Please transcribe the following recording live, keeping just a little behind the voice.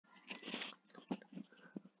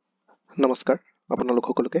নমস্কাৰ আপোনালোক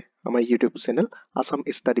সকলোকে আমাৰ ইউটিউব চেনেল আসাম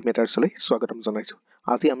ষ্টাডি মেটাৰ্ছলৈ স্বাগতম জনাইছো।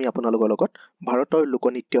 আজি আমি আপোনালোকৰ লগত ভাৰতৰ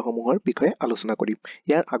লোকনৃত্যসমূহৰ বিষয়ে আলোচনা কৰিম।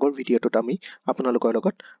 ইয়াৰ আগৰ ভিডিঅ'টোত আমি আপোনালোকৰ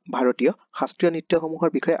লগত ভাৰতীয় শাস্ত্ৰীয় নৃত্যসমূহৰ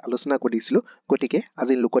বিষয়ে আলোচনা কৰিছিলো। গতিকে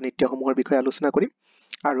আজি লোকনৃত্যসমূহৰ বিষয়ে আলোচনা কৰিম।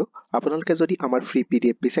 আৰু আপোনালোকে যদি আমাৰ ফ্ৰী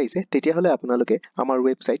PDF বিচাৰিছে তেতিয়াহলে আপোনালোকে আমাৰ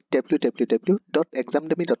ৱেবসাইট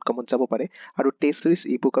www.examdemy.com যাব পাৰে আৰু টেষ্ট সিৰিজ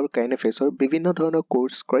ইবুক আৰু কাৰেণ্ট এফেয়াৰ্ছৰ বিভিন্ন ধৰণৰ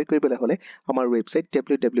কোৰ্স ক্ৰয় কৰিবলৈ হলে আমাৰ ৱেবসাইট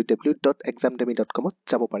www.examdemy.com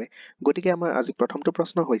যাব পাৰে। গতিকে আমাৰ আজি প্ৰথমটো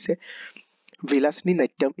প্ৰশ্ন হৈছে ভিলাসিনী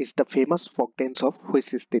নাট্যম is the famous folk dance of which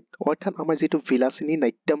state. অৰ্থাৎ আমাৰ যিটো ভিলাসিনী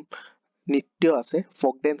নাট্যম নৃত্য আছে,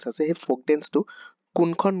 ফক ডেন্স আছে, সেই ফক ডেন্সটো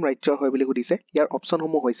কোনখন ৰাজ্যৰ হয় বুলি সুধিছে। ইয়াৰ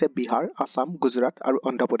অপচনসমূহ হৈছে বিহাৰ, আসাম, গুজৰাট আৰু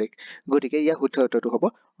অন্ধ্ৰপ্ৰদেশ। গতিকে ইয়াৰ শুদ্ধ উত্তৰটো হ'ব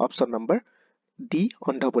অপচন নম্বৰ ডি,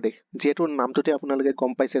 অন্ধ্ৰপ্ৰদেশ। যিহেতু নামটোতে আপোনালোকে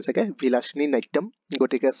গম পাইছে চাগে ভিলাসিনী নাট্যম,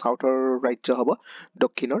 গতিকে সাউথৰ ৰাজ্য হ'ব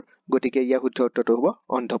দক্ষিণৰ। গতিকে ইয়াৰ শুদ্ধ উত্তৰটো হ'ব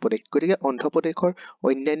অন্ধ্ৰপ্ৰদেশ। গতিকে অন্ধ্ৰপ্ৰদেশৰ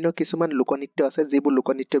অন্যান্য কিছুমান লোকনৃত্য আছে, যিবোৰ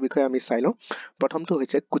লোকনৃত্যৰ বিষয়ে আমি চাই লওঁ। প্ৰথমটো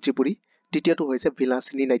হৈছে কুচিপুড়ি, দ্বিতীয়টো হৈছে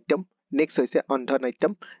ভিলাসিনী নাট্যম, নেক্সট হৈছে অন্ধ্ৰ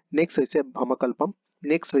নাট্যম, নেক্সট হৈছে ভমকল্পম,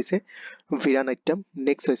 নেক্সট হৈছে ভিৰা নাট্যম,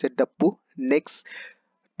 নেক্সট হৈছে ডপ্পু, next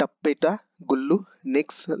টপ্পেটা Gullu,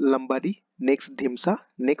 next Lambadi, next ধিমসা,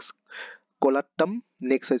 next Kolattam,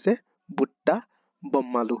 next হৈছে বুট্টা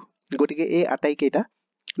বম্মালু। গতিকে এই আটাইকেইটা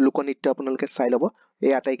লোকনৃত্য আপোনালোকে চাই ল'ব।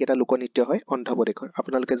 এই আটাইকেইটা লোকনৃত্য হয় অন্ধ্ৰপ্ৰদেশৰ।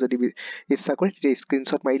 আপোনালোকে যদি ইচ্ছা কৰে তেতিয়া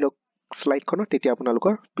স্ক্ৰীনশ্বট মাৰি লওক শ্লাইডখনৰ, তেতিয়া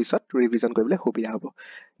আপোনালোকৰ পিছত ৰিভিজন কৰিবলৈ সুবিধা হ'ব।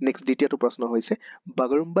 নেক্সট দ্বিতীয়টো প্ৰশ্ন হৈছে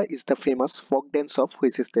Bagurumba is the famous folk dance of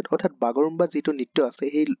which state. অৰ্থাৎ বাগৰুম্বা যিটো নৃত্য আছে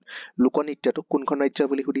সেই লোকনৃত্যটো কোনখন ৰাজ্য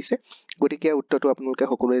বুলি সুধিছে। গতিকে ইয়াৰ উত্তৰটো আপোনালোকে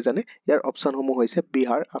সকলোৱে জানে। ইয়াৰ অপচনসমূহ হৈছে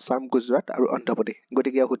বিহাৰ, আসাম, গুজৰাট আৰু অন্ধ্ৰপ্ৰদেশ।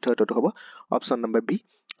 গতিকে ইয়াৰ শুদ্ধ উত্তৰটো হ'ব অপচন নম্বৰ বি,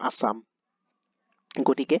 আসাম।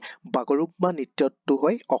 গতিকে বাগৰুম্বা নৃত্যটো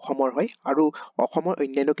হয় অসমৰ হয়, আৰু অসমৰ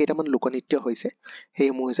অন্যান্য কেইটামান লোকনৃত্য হৈছে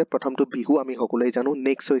সেইসমূহ হৈছে প্ৰথমটো বিহু, আমি সকলোৱে জানো।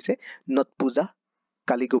 নেক্সট হৈছে নটপূজা,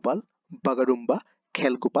 কালীগোপাল, বাগৰুম্বা,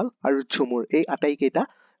 খেলগোপাল আৰু ঝুমুৰ। এই আটাইকেইটা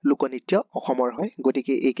লোকনৃত্য অসমৰ হয়।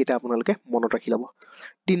 গতিকে এইকেইটা আপোনালোকে মনত ৰাখি ল'ব।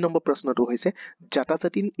 ৩ নম্বৰ প্ৰশ্নটো হৈছে জাটা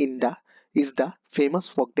জাতিন ইণ্ডা is the famous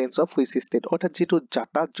folk dance of which state. অৰ্থাৎ যিটো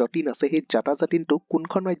জাটা জটিন আছে সেই জাটা জাতিনটো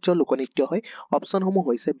কোনখন ৰাজ্যৰ লোকনৃত্য হয়। অপচনসমূহ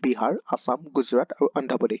হৈছে বিহাৰ, আসাম, গুজৰাট আৰু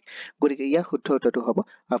অন্ধ্ৰপ্ৰদেশ। গতিকে ইয়াৰ শুদ্ধ উত্তৰটো হ'ব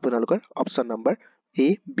আপোনালোকৰ অপচন নম্বৰ এ,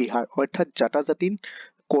 বিহাৰ। অৰ্থাৎ জাটা জাতিন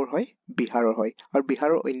কৰ হয়, বিহাৰৰ হয়। আৰু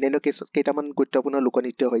বিহাৰৰ অন্যান্য কেইটামান গুৰুত্বপূৰ্ণ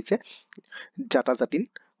লোকনৃত্য হৈছে জাটা জাতিন,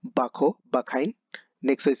 বাখো, বাখাইন,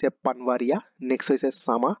 নেক্সট হৈছে পানৱাৰিয়া, নেক্সট হৈছে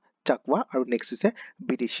চামা চাকৱা আৰু নেক্সট হৈছে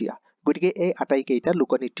বিদেশীয়া। গতিকে এই আটাইকেইটা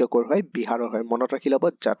লোকনৃত্য কৰ হয়, বিহাৰৰ হয়। মনত ৰাখি ল'ব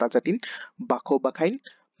জাটা জাতিন, বাখো বাখাইন,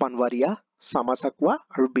 পানৱাৰিয়া, চামা চাকৱা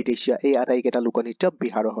আৰু বিদেশীয়া। এই আটাইকেইটা লোকনৃত্য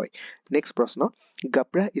বিহাৰৰ হয়। নেক্সট প্ৰশ্ন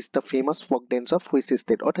গাব্ৰা is the famous folk dance of which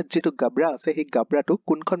state. অৰ্থাৎ যিটো গাব্ৰা আছে সেই গাব্ৰাটো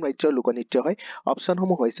কোনখন ৰাজ্যৰ লোকনৃত্য হয়।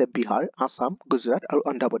 অপচনসমূহ হৈছে বিহাৰ, আসাম, গুজৰাট আৰু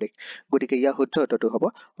অন্ধ্ৰপ্ৰদেশ। গতিকে ইয়াৰ শুদ্ধ উত্তৰটো হ'ব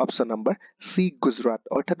অপচন নম্বৰ চি, গুজৰাট।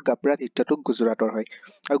 অৰ্থাৎ গাব্ৰা নৃত্যটো গুজৰাটৰ হয়।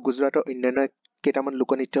 আৰু গুজৰাটৰ অন্যান্য কেইটামান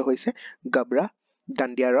লোকনৃত্য হৈছে গাব্ৰা,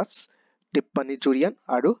 দাণ্ডিয়া ৰাছ, টিপ্পানী জুৰিয়ান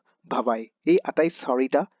আৰু ভাৱাই। এই আটাই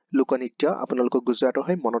চাৰিটা লোকনৃত্য আপোনালোকৰ গুজৰাটৰ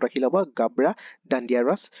হয়। মনত ৰাখি ল'ব গাব্ৰা, দাণ্ডিয়া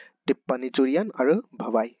ৰাছ, টিপ্পানী জুৰিয়ান আৰু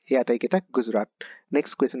ভাৱাই। এই আটাইকেইটা Gujarat.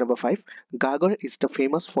 Next question number 5 গাগৰ is the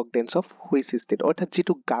famous folk dance of which state. অৰ্থাৎ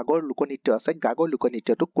যিটো গাগৰ লোকনৃত্য আছে, গাগৰ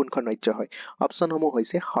লোকনৃত্যটো কোনখন ৰাজ্য হয়। অপচনসমূহ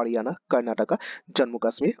হৈছে হাৰিয়ানা, কৰ্ণাটকা, জম্মু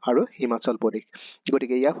কাশ্মীৰ আৰু হিমাচল প্ৰদেশ।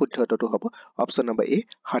 গতিকে ইয়াৰ শুদ্ধ উত্তৰটো হ'ব অপচন নম্বৰ এ,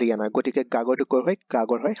 হাৰিয়ানা। গতিকে গাগৰটো কৰ হয়,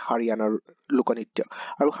 গাগৰ হয় হাৰিয়ানাৰ লোকনৃত্য।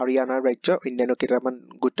 আৰু হাৰিয়ানা ৰাজ্যৰ অন্যান্য কেইটামান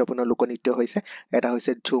গুৰুত্বপূৰ্ণ লোকনৃত্য হৈছে এটা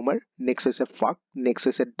হৈছে ঝুমাৰ, নেক্সট হৈছে ফাক, নেক্সট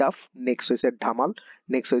হৈছে ডাফ, নেক্সট হৈছে ধামাল,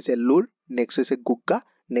 নেক্সট হৈছে লুৰ, নেক্সট হৈছে গুগ্গা,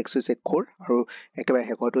 নেক্সট হৈছে খোৰ আৰু একেবাৰে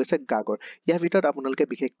শেষৰটো হৈছে গাগৰ। ইয়াৰ ভিতৰত আপোনালোকে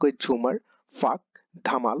বিশেষকৈ ঝুমাৰ, ফাক,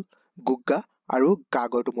 ধামাল, গুগ্গা আৰু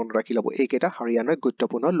গাগৰটো মনত ৰাখি ল'ব। এইকেইটা হাৰিয়ানাৰ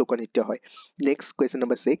গুৰুত্বপূৰ্ণ লোকনৃত্য হয়। নেক্সট কুৱেশ্যন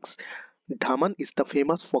নম্বৰ 6 ধামান is the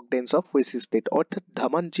famous folk dance of which state. অৰ্থাৎ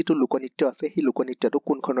ধামান যিটো লোকনৃত্য আছে সেই লোকনৃত্যটো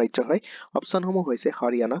কোনখন ৰাজ্যৰ হয়। অপচনসমূহ হৈছে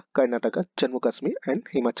হাৰিয়ানা, কৰ্ণাটকা, জম্মু কাশ্মীৰ এণ্ড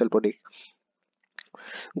হিমাচল প্ৰদেশ।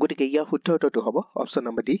 গতিকে ইয়াৰ শুদ্ধ উত্তৰটো হ'ব option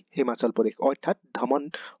number D, Himachal Pradesh. অৰ্থাৎ ধামন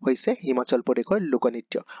হৈছে হিমাচল প্ৰদেশৰ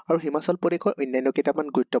লোকনৃত্য। আৰু হিমাচল প্ৰদেশৰ অন্যান্য কেইটামান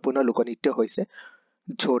গুৰুত্বপূৰ্ণ লোকনৃত্য হৈছে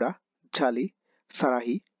ঝোৰা, ঝালি,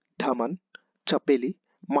 চাৰাহী, ধামান, চাপেলি,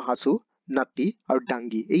 মাহাচু, নাটি আৰু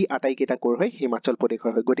ডাংগি। এই আটাইকেইটা কৰ হয়, হিমাচল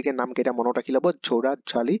প্ৰদেশৰ হয়। গতিকে নামকেইটা মনত ৰাখি ল'ব ঝোৰা,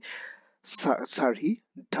 ঝালি, চাৰহি,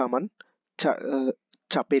 ধামান,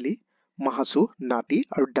 চাপেলি, মাহাচু, নাটি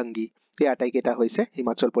আৰু ডাংগি। এই আটাইকেইটা হৈছে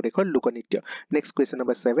হিমাচল প্ৰদেশৰ লোকনৃত্য। Next question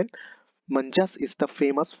number 7 Manjas is the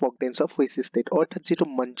famous folk dance of which state? অৰ্থাৎ যেটো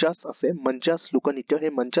Manjas আছে Manjas লোকনৃত্য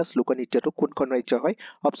সেই Manjas লোকনৃত্যটো কোনখন ৰাজ্যৰ হয়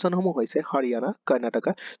অপচনসমূহ হৈছে হাৰিয়ানা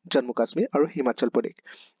কৰ্ণাটকা জম্মু কাশ্মীৰ আৰু হিমাচল প্ৰদেশ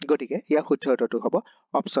গতিকে ইয়াৰ শুদ্ধ উত্তৰটো হ'ব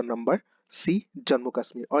অপচন নম্বৰ সি জম্মু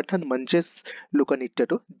কাশ্মীৰ অৰ্থাৎ Manjas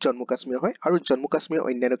লোকনৃত্যটো জম্মু কাশ্মীৰ হয় আৰু জম্মু কাশ্মীৰৰ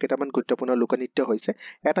অন্যান্য কেইটামান গুৰুত্বপূৰ্ণ লোকনৃত্য হৈছে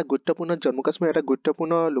এটা গুৰুত্বপূৰ্ণ জম্মু কাশ্মীৰৰ এটা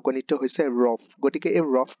গুৰুত্বপূৰ্ণ লোকনৃত্য হৈছে ৰফ গতিকে এই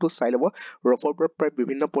ৰফটো চাই ল'ব ৰফৰ পৰা প্ৰায়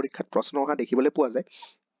বিভিন্ন পৰীক্ষাত প্ৰশ্ন অহা দেখিবলৈ পোৱা যায়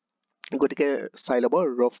গতিকে চাই ল'ব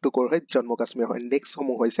ৰফটো কৰ হয় জম্মু কাশ্মীৰ হয় নেক্সট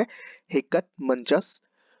সমূহ হৈছে হিকাত মঞ্জাছ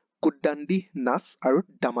কুদ্দাণ্ডি নাচ আৰু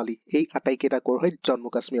দামালি এই আটাইকেইটা কৰ হয় জম্মু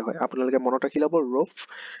কাশ্মীৰ হয় আপোনালোকে মনত ৰাখি ল'ব ৰফ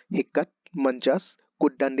হিকাত মঞ্জাছ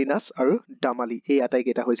কুদ্দাণ্ডি নাচ আৰু দামালি এই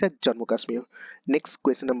আটাইকেইটা হৈছে Jammu Kashmir next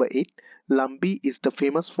question number 8 lumpy is the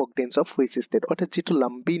famous folk dance of which state অৰ্থাৎ যেটো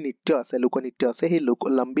লাম্বি নৃত্য আছে লোকনৃত্য আছে সেই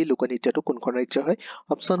লাম্বি লোকনৃত্যটো কোনখন ৰাজ্যৰ হয়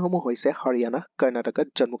অপচনসমূহ হৈছে হাৰিয়ানা কৰ্ণাটকা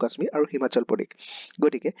জম্মু কাশ্মীৰ আৰু হিমাচল প্ৰদেশ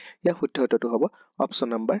গতিকে ইয়াৰ শুদ্ধ উত্তৰটো হ'ব অপচন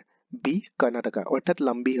নম্বৰ বি কৰ্ণাটকা অৰ্থাৎ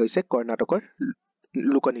লাম্বি হৈছে কৰ্ণাটকৰ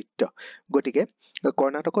লোকনৃত্য গতিকে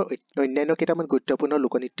কৰ্ণাটকৰ অন্যান্য কেইটামান গুৰুত্বপূৰ্ণ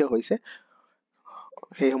লোকনৃত্য হৈছে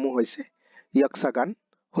সেইসমূহ হৈছে য়ক্ষগান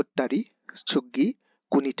হুট্টাৰি চুগ্গি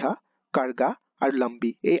কুনিথা কাৰ্গা আৰু লাম্বি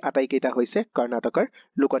এই আটাইকেইটা হৈছে কৰ্ণাটকৰ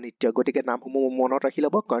লোকনৃত্য গতিকে নামসমূহ মনত ৰাখি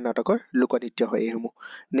ল'ব কৰ্ণাটকৰ লোকনৃত্য হয় এইসমূহ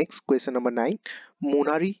next question number 9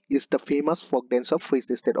 মোনাৰি is the famous folk dance of which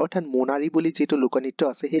state অৰ্থাৎ মোনাৰি বুলি যিটো লোকনৃত্য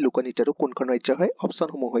আছে সেই লোকনৃত্যটো কোনখন ৰাজ্যৰ হয়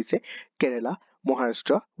অপচনসমূহ হৈছে কেৰেলা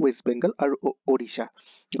মহাৰাষ্ট্ৰ ৱেষ্ট বেংগল আৰু ওড়িশা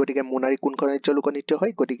গতিকে মোনাৰি কোনখন ৰাজ্যৰ লোকনৃত্য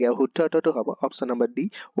হয় গতিকে শুদ্ধ উত্তৰটো হ'ব অপচন নম্বৰ ডি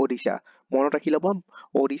ওড়িশা মনত ৰাখি ল'ব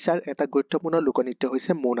ওড়িশাৰ এটা গুৰুত্বপূৰ্ণ লোকনৃত্য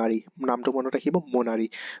হৈছে মোনাৰি নামটো মনত ৰাখিব মোনাৰি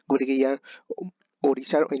গতিকে ইয়াৰ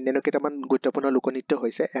ওড়িশাৰ অন্যান্য কেইটামান গুৰুত্বপূৰ্ণ লোকনৃত্য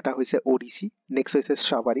হৈছে এটা হৈছে ওড়িশি নেক্সট হৈছে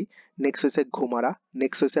সাৱাৰী নেক্সট হৈছে ঘুমাৰা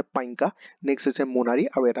নেক্সট হৈছে পাইংকা নেক্সট হৈছে মোনাৰি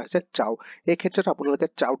আৰু এটা হৈছে চাও এই ক্ষেত্ৰত আপোনালোকে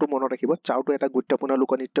চাওটো মনত ৰাখিব চাওটো এটা গুৰুত্বপূৰ্ণ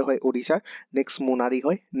লোকনৃত্য হয় ওড়িশাৰ নেক্সট মোনাৰি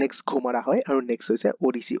হয় নেক্সট ঘুমাৰা হয় আৰু নেক্সট হৈছে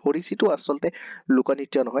ওড়িশি ওড়িশিটো আচলতে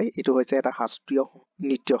লোকনৃত্য নহয় এইটো হৈছে এটা শাস্ত্ৰীয়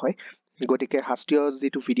নৃত্য হয় গতিকে শাস্ত্ৰীয়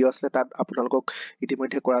যেটো ভিডিও আছে তাত আপোনালোকক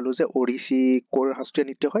ইতিমধ্যে কৰালো যে ওড়িশি কোৰ শাস্ত্ৰীয়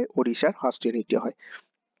নৃত্য হয় ওড়িশাৰ শাস্ত্ৰীয় নৃত্য হয়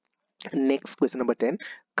নেক্সট কুৱেশ্যন নম্বৰ 10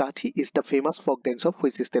 কাঠি is the famous folk dance of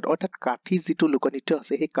which state অৰ্থাৎ কাঠি যিটো লোকনৃত্য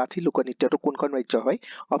আছে সেই কাঠি লোকনৃত্যটো কোনখন ৰাজ্যৰ হয়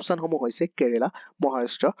অপচনসমূহ হৈছে কেৰেলা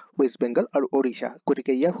মহাৰাষ্ট্ৰ ৱেষ্ট বেংগল আৰু ওড়িশা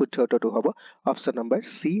গতিকে ইয়াৰ শুদ্ধ উত্তৰটো হ'ব অপচন নম্বৰ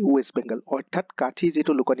সি ৱেষ্ট বেংগল অৰ্থাৎ কাঠি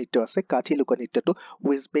যিটো লোকনৃত্য আছে কাঠি লোকনৃত্যটো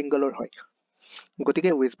ৱেষ্ট বেংগলৰ হয়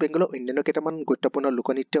গতিকে ৱেষ্ট বেংগলৰ অন্যান্য কেইটামান গুৰুত্বপূৰ্ণ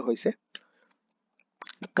লোকনৃত্য হৈছে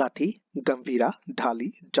কাঠি গম্ভীৰা ঢালি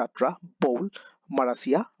যাত্ৰা বৌল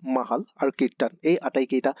মাৰাচিয়া মাহাল আৰু কীৰ্তন এই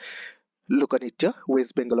আটাইকেইটা লোকনৃত্য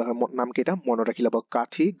ৱেষ্ট বেংগলৰ নামকেইটা মনত ৰাখি ল'ব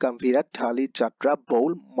কাঠি গম্ভীৰা ঢালি যাত্ৰা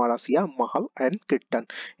বৌল মাৰাচিয়া মাহাল এণ্ড কীৰ্তন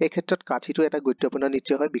এই ক্ষেত্ৰত কাঠিটো এটা গুৰুত্বপূৰ্ণ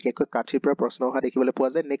নৃত্য হয় বিশেষকৈ কাঠিৰ পৰা প্ৰশ্ন অহা দেখিবলৈ পোৱা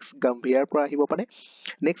যায় নেক্সট গম্ভীৰাৰ পৰা আহিব পাৰে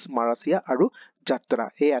নেক্সট মাৰাচিয়া আৰু যাত্ৰা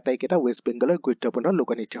এই আটাইকেইটা ৱেষ্ট বেংগলৰ গুৰুত্বপূৰ্ণ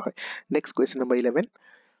লোকনৃত্য হয় next question number 11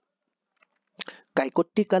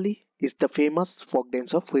 কাইকট্টি Kali is the famous folk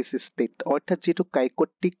dance of which state অৰ্থাৎ যেটো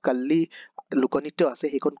কাইকট্টি কাল্লি লোকনৃত্য আছে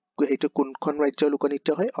সেইটো কোনখন ৰাজ্যৰ লোকনৃত্য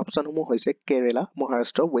হয় অপচনসমূহ হৈছে কেৰেলা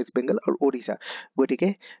মহাৰাষ্ট্ৰ ৱেষ্ট বেংগল আৰু ওড়িশা গতিকে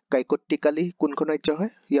কাইকট্টি কাল্লি কোনখন ৰাজ্যৰ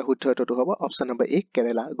হয় ইয়াৰ শুদ্ধ উত্তৰটো হ'ব অপচন নম্বৰ এ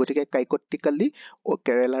কেৰেলা গতিকে কাইকট্টি কাল্লি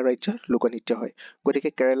কেৰেলা ৰাজ্যৰ লোকনৃত্য হয় গতিকে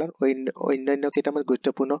কেৰেলাৰ অন্যান্য কেইটামান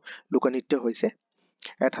গুৰুত্বপূৰ্ণ লোকনৃত্য হৈছে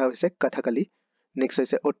এটা হৈছে কথাকালি নেক্সট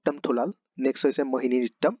হৈছে উত্তম থুলাল নেক্সট হৈছে মোহিনী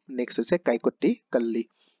নৃত্যম নেক্সট হৈছে কাইকট্টি কাল্লি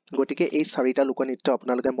গতিকে এই চাৰিটা লোকনৃত্য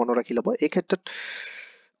আপোনালোকে মনত ৰাখি ল'ব এই ক্ষেত্ৰত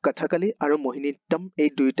কথাকালি আৰু মোহিনী নৃত্যম এই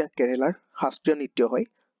দুইটা কেৰেলাৰ শাস্ত্ৰীয় নৃত্য হয়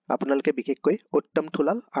আপোনালোকে বিশেষকৈ উত্তম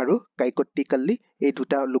থুলাল আৰু কাইকট্টি কাল্লি এই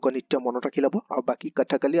দুটা লোকনৃত্য মনত ৰাখি ল'ব আৰু বাকি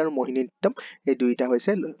কথাকালি আৰু মোহিনী নৃত্যম এই দুইটা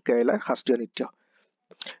হৈছে কেৰেলাৰ শাস্ত্ৰীয় নৃত্য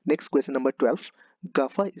next question number 12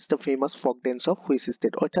 Gafa is the famous folk dance of which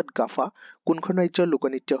state অৰ্থাৎ গাফা কোনখন ৰাজ্যৰ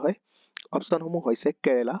লোকনৃত্য হয় অপচনসমূহ হৈছে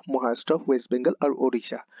কেৰেলা মহাৰাষ্ট্ৰ ৱেষ্ট বেংগল আৰু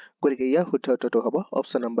ওড়িশা গতিকে ইয়াৰ শুদ্ধ উত্তৰটো হ'ব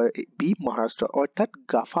অপচন নম্বৰ বি মহাৰাষ্ট্ৰ অৰ্থাৎ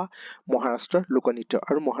গাফা মহাৰাষ্ট্ৰৰ লোকনৃত্য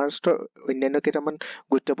আৰু মহাৰাষ্ট্ৰৰ অন্যান্য কেইটামান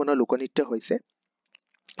গুৰুত্বপূৰ্ণ লোকনৃত্য হৈছে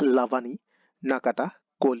লাভানী নাকাটা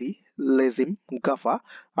কলি লেজিম গাফা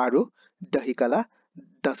আৰু দহিকালা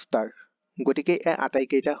দস্তাৰ গতিকে এই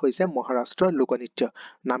আটাইকেইটা হৈছে মহাৰাষ্ট্ৰৰ লোকনৃত্য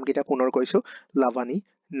নামকেইটা পুনৰ কৈছো লাভানী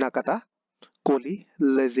নাকাটা কলি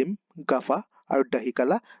লেজিম গাফা আৰু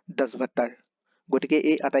দহিকালা দসভট্টাৰ গতিকে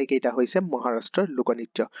এই আটাইকেইটা হৈছে মহাৰাষ্ট্ৰৰ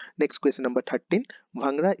লোকনৃত্য next question number 13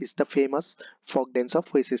 bhangra is the famous folk dance of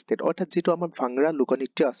which state অৰ্থাৎ যেটো আমাৰ ভাংৰা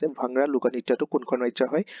লোকনৃত্য আছে ভাংৰা লোকনৃত্যটো কোনখন ৰাজ্যৰ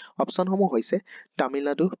হয় অপচনসমূহ হৈছে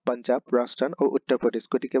তামিলনাডু পঞ্জাৱ ৰাজস্থান আৰু উত্তৰ প্ৰদেশ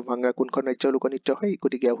গতিকে ভাংৰা কোনখন ৰাজ্যৰ লোকনৃত্য হয়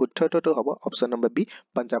গতিকে শুদ্ধ উত্তৰটো হ'ব অপচন নম্বৰ বি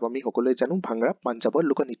পঞ্জাৱ আমি সকলোৱে জানো ভাংৰা পঞ্জাৱৰ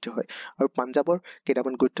লোকনৃত্য হয় আৰু পঞ্জাৱৰ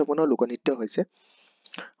কেইটামান গুৰুত্বপূৰ্ণ লোকনৃত্য হৈছে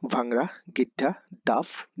ভাংৰা গিদ্ধা ডাফ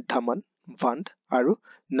ধামন ভাণ্ড আৰু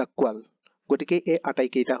নকৱাল গতিকে এই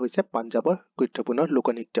আটাইকেইটা হৈছে পাঞ্জাবৰ গুৰুত্বপূৰ্ণ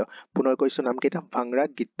লোকনৃত্য পুনৰ কৈছো নামকেইটা ভাংৰা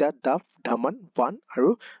গীতা ডাফ ধামান ভান আৰু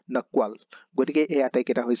নকৱাল গতিকে এই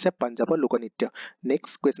আটাইকেইটা হৈছে পাঞ্জাবৰ লোকনৃত্য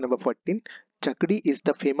next question number 14 Chakri is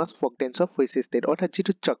the famous folk dance of which state অৰ্থাৎ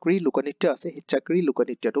যেটো চক্ৰী লোকনৃত্য আছে এই চক্ৰী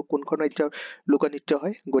লোকনৃত্যটো কোনখন ৰাজ্যৰ লোকনৃত্য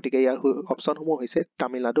হয় গতিকে ইয়াৰ অপচনসমূহ হৈছে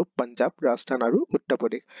তামিলনাডু পাঞ্জাব ৰাজস্থান আৰু উত্তৰ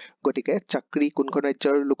প্ৰদেশ গতিকে চক্ৰী কোনখন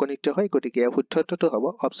ৰাজ্যৰ লোকনৃত্য হয় গতিকে শুদ্ধটো হ'ব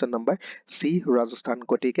অপচন নম্বৰ সি ৰাজস্থান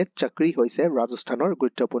গতিকে চক্ৰী হৈছে ৰাজস্থানৰ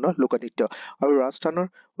গুৰুত্বপূৰ্ণ লোকনৃত্য আৰু ৰাজস্থানৰ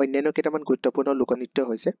অন্যান্য কেইটামান গুৰুত্বপূৰ্ণ লোকনৃত্য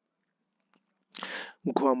হৈছে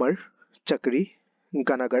ঘুমাৰ চক্ৰী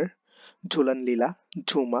গানাগাৰ ঝুলন লীলা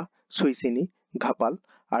ঝুমা সুইচিনি ঘাপাল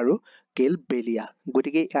আৰু কেল বেলিয়া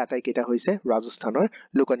গতিকে এই আটাইকেইটা হৈছে ৰাজস্থানৰ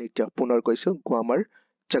লোকনৃত্য পুনৰ কৈছো ঘুমাৰ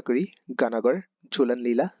চক্ৰী গানাগাৰ ঝুলন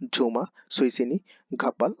লীলা ঝুমা সুইচিনি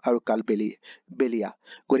ঘাপাল আৰু কাল বেলিয়া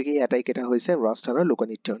গতিকে এই আটাইকেইটা হৈছে ৰাজস্থানৰ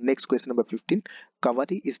লোকনৃত্য next question number 15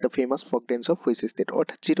 kabaddi is the famous folk dance of which state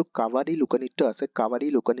অৰ্থাৎ যেটো কাবাডী লোকনৃত্য আছে কাবাডী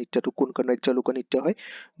লোকনৃত্যটো কোনখন ৰাজ্যৰ লোকনৃত্য হয়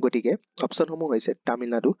গতিকে অপচনসমূহ হৈছে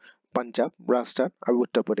তামিলনাডু পাঞ্জাব ৰাজস্থান আৰু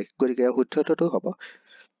উত্তৰ প্ৰদেশ গতিকে শুদ্ধটো হ'ব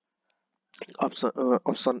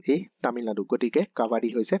অপচন এ তামিলনাডু গতিকে কাবাডী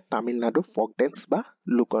হৈছে তামিলনাডু ফক ডেন্স বা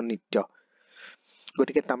লোকনৃত্য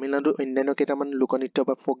গতিকে তামিলনাডুৰ অন্যান্য কেইটামান লোকনৃত্য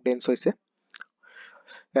বা ফক ডেন্স হৈছে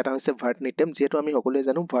এটা হৈছে ভাৰতনাট্যম যেটো আমি সকলোৱে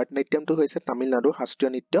জানো ভাৰতনাট্যমটো হৈছে তামিলনাডুৰ শাস্ত্ৰীয়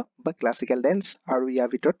নৃত্য বা ক্লাছিকেল ডেন্স আৰু ইয়াৰ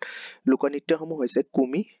ভিতৰত লোকনৃত্যসমূহ হৈছে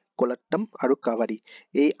কুমি কোলাট্টম আৰু কাবাডী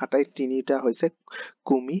এই আটাই তিনিটা হৈছে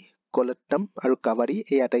কুমি কোলাট্টম আৰু কাবাডী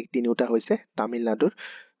এই আটাই তিনিটা হৈছে তামিলনাডুৰ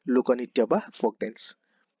লোকনৃত্য বা ফক ডেন্স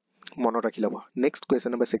মনত ৰাখি লব next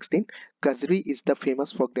question number 16 Kajori is the famous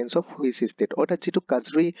folk dance of which state অৰ্থাৎ যেটো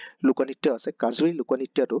কাজৰি লোকনৃত্য আছে কাজৰি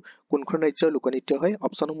লোকনৃত্যটো কোনখন ৰাজ্যৰ লোকনৃত্য হয়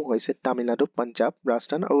অপচনসমূহ হৈছে তামিলনাডু পাঞ্জাব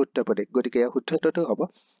ৰাজস্থান আৰু উত্তৰ প্ৰদেশ গতিকে ইয়াৰ শুদ্ধটো হ'ব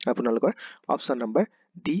আপোনালোকৰ option number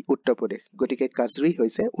D Uttar Pradesh গতিকে কাজৰি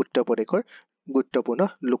হৈছে উত্তৰ প্ৰদেশৰ গুৰুত্বপূৰ্ণ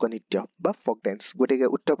লোকনৃত্য বা ফক ডেন্স গতিকে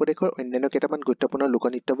উত্তৰ প্ৰদেশৰ অন্যান্য কেইটামান গুৰুত্বপূৰ্ণ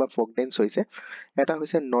লোকনৃত্য বা ফক ডেন্স হৈছে এটা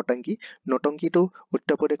হৈছে নটংকি নটংকিটো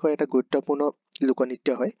উত্তৰ প্ৰদেশৰ এটা গুৰুত্বপূৰ্ণ লোকনৃত্য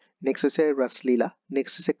হয় নেক্সট হৈছে ৰাসলীলা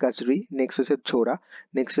নেক্সট হৈছে কাজৰি নেক্সট হৈছে ঝোৰা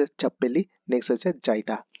নেক্সট হৈছে চাপেলি নেক্সট হৈছে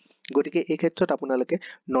জাইতা গতিকে এই ক্ষেত্ৰত আপোনালোকে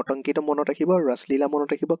নটংকিটো মনত ৰাখিব ৰাসলীলা মনত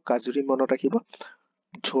ৰাখিব কাজৰি মনত ৰাখিব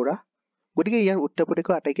ঝোৰা গতিকে ইয়াৰ উত্তৰ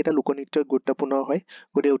প্ৰদেশৰ আটাইকেইটা লোকনৃত্য গুৰুত্বপূৰ্ণ হয়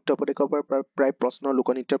গতিকে উত্তৰ প্ৰদেশৰ পৰা প্ৰায় প্ৰশ্ন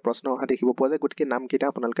লোকনৃত্যৰ প্ৰশ্ন অহা দেখিব পোৱা যায় গতিকে নামকেইটা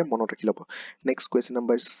আপোনালোকে মনত ৰাখি ল'ব next question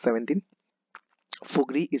number 17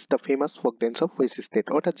 ফুগৰি is the famous folk dance of which state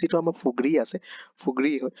অৰ্থাৎ যেটো আমাৰ ফুগৰি আছে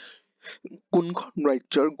ফুগৰি হয় কোনখন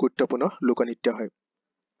ৰাজ্যৰ গুৰুত্বপূৰ্ণ লোকনৃত্য হয়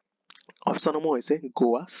অপচনসমূহ হৈছে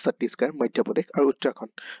গোৱা ছত্তীশগড় মধ্যপ্ৰদেশ আৰু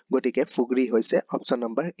উত্তৰাখণ্ড গতিকে ফুগৰি হৈছে অপচন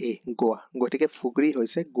নম্বৰ এ গোৱা গতিকে ফুগৰি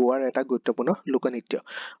হৈছে গোৱাৰ এটা গুৰুত্বপূৰ্ণ লোকনৃত্য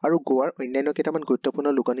আৰু গোৱাৰ অন্যান্য কেইটামান গুৰুত্বপূৰ্ণ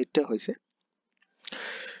লোকনৃত্য হৈছে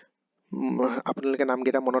আপোনালোকে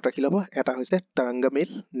নামকেইটা মনত ৰাখি ল'ব এটা হৈছে তৰংগমেল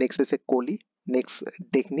নেক্সট হৈছে কোলি নেক্সট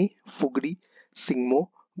ডেকনি ফুগৰি সিংমো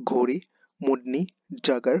ঘোৰি মুডনি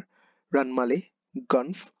জাগৰ ৰনমালে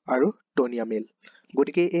গনফ আৰু টনিয়ামেল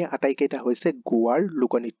গতিকে এই আটাইকেইটা হৈছে গোৱাৰ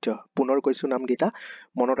লোকনৃত্য পুনৰ কৈছো নামকেইটা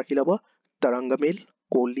মনত ৰাখি ল'ব তৰংগমেল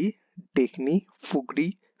কোলি ডেকনি ফুগৰি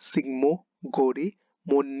সিংমো ঘোৰি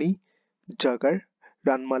মুডনি জাগৰ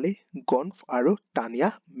ৰনমালে গনফ আৰু টানিয়া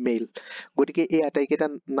মেল গতিকে এই আটাইকেইটা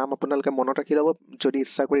নাম আপোনালোকে মনত ৰাখি ল'ব যদি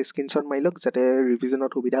ইচ্ছা কৰি স্ক্ৰিনশ্বট মাৰি লওক যাতে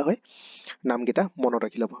ৰিভিজনত সুবিধা হয় নামকেইটা মনত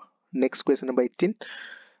ৰাখি ল'ব next question number 18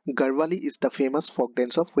 গৰৱালি is the famous folk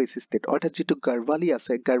dance of which state অৰ্থাৎ যেটো গৰৱালি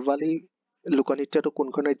আছে গৰৱালি লোকনৃত্যটো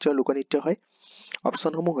কোনখন ৰাজ্যৰ লোকনৃত্য হয়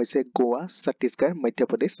অপচনসমূহ হৈছে গোৱা ছত্তীশগড়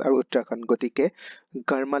মধ্যপ্ৰদেশ আৰু উত্তৰাখণ্ড গতিকে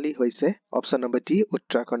গৰমালি হৈছে অপচন নম্বৰ ডি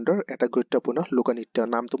উত্তৰাখণ্ডৰ এটা গুৰুত্বপূৰ্ণ লোকনৃত্য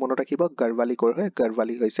নামটো মনত ৰাখিব গৰৱালি কৰ হয়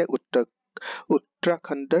গৰৱালি হৈছে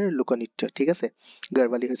উত্তৰাখণ্ডৰ লোকনৃত্য ঠিক আছে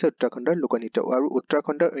গৰৱালি হৈছে উত্তৰাখণ্ডৰ লোকনৃত্য আৰু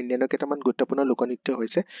উত্তৰাখণ্ডৰ অন্যান্য কেইটামান গুৰুত্বপূৰ্ণ লোকনৃত্য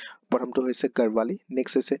হৈছে প্ৰথমটো হৈছে গৰৱালি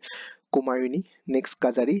নেক্সট হৈছে কুমায়ুনী নেক্সট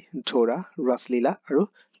কাজাৰী ঝোৰা ৰাসলীলা আৰু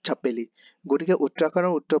চাপেলি গতিকে উত্তৰাখণ্ড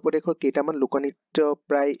আৰু উত্তৰ প্ৰদেশৰ কেইটামান লোকনৃত্য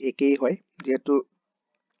প্ৰায় একেই হয় যেহেতু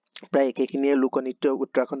প্ৰায় একেখিনিয়ে লোকনৃত্য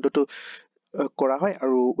উত্তৰাখণ্ডতো কৰা হয়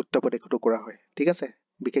আৰু উত্তৰ প্ৰদেশতো কৰা হয় ঠিক আছে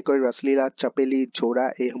বিশেষকৈ ৰাসলীলা চাপেলি ঝোৰা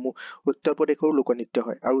এইসমূহ উত্তৰ প্ৰদেশৰ লোকনৃত্য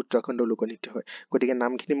হয় আৰু উত্তৰাখণ্ডৰ লোকনৃত্য হয় গতিকে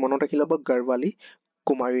নামখিনি মনত ৰাখি ল'ব গৰৱালি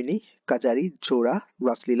কুমায়ুনী কাজাৰী ঝোৰা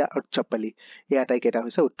ৰাসলীলা আৰু চাপেলি এই আটাইকেইটা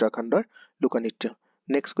হৈছে উত্তৰাখণ্ডৰ লোকনৃত্য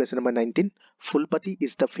next question number 19 ফুলপাতি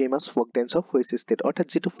is the famous folk dance of which state অৰ্থাৎ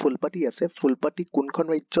যেটো ফুলপাতি আছে ফুলপাতি কোনখন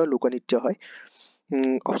ৰাজ্যৰ লোকনৃত্য হয়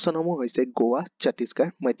অপচনসমূহ হৈছে গোৱা ছত্তীশগড়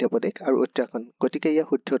মধ্যপ্ৰদেশ আৰু উত্তৰাখণ্ড গতিকে ইয়াৰ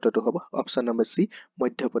শুদ্ধটো হ'ব অপচন নম্বৰ চি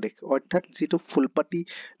মধ্যপ্ৰদেশ অৰ্থাৎ যেটো ফুলপাতি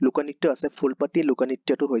লোকনৃত্য আছে ফুলপাতি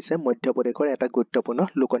লোকনৃত্যটো হৈছে মধ্যপ্ৰদেশৰ এটা গুৰুত্বপূৰ্ণ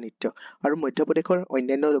লোকনৃত্য আৰু মধ্যপ্ৰদেশৰ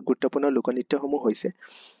অন্যান্য গুৰুত্বপূৰ্ণ লোকনৃত্যসমূহ হৈছে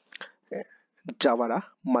জাৱাৰা,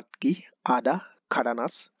 মাটকি, আদা,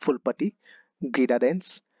 খাৰানাচ, ফুলপাতি, গিডা ডেন্স,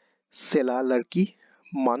 চেলা লড়কি,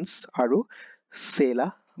 মঞ্চ আৰু চেলা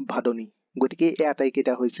ভাদনী। গতিকে এই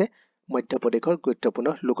আটাইকেইটা হৈছে মধ্যপ্ৰদেশৰ গুৰুত্বপূৰ্ণ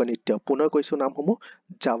লোকনৃত্য। পুনৰ কৈছো নামসমূহ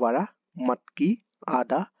জাৱাৰা, মাটকি,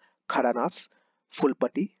 আদা, খাৰানাচ,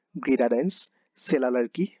 ফুলপাতি, গিডা ডেন্স, চেলা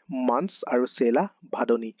লড়কি, মঞ্চ আৰু চেলা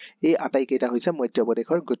ভাদনী। এই আটাইকেইটা হৈছে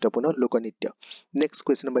মধ্যপ্ৰদেশৰ গুৰুত্বপূৰ্ণ লোকনৃত্য। Next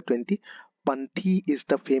question number 20। পান্থী is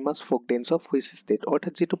the famous folk dance of which state?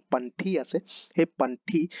 অৰ্থাৎ যিটো পান্থী আছে সেই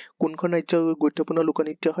পান্থী কোনখন ৰাজ্যৰ গুৰুত্বপূৰ্ণ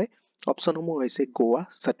লোকনৃত্য হয়? অপশ্যনসমূহ হৈছে গোৱা,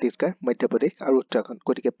 ছত্তীশগড়, মধ্যপ্ৰদেশ আৰু উত্তৰাখণ্ড।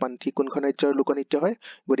 গতিকে পান্থী কোনখন ৰাজ্যৰ লোকনৃত্য হয়?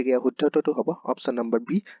 গতিকে শুদ্ধটো হ'ব অপশ্যন নম্বৰ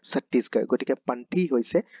বি, ছত্তীশগড়। গতিকে পান্থী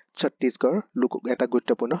হৈছে ছত্তীশগড়ৰ এটা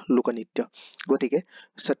গুৰুত্বপূৰ্ণ লোকনৃত্য। গতিকে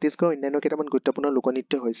ছত্তীশগড়ৰ অন্যান্য কেইটামান গুৰুত্বপূৰ্ণ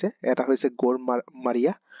লোকনৃত্য হৈছে, এটা হৈছে গোৰ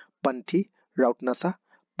মাৰিয়া, পান্থী, ৰাউতনাচা,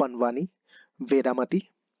 পানৱানী, ভেদামাটি,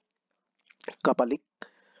 কাপালিক,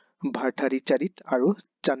 ভাৰথাৰী চাৰিত আৰু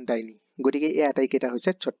চান্দাইনী। গতিকে এই আটাইকেইটা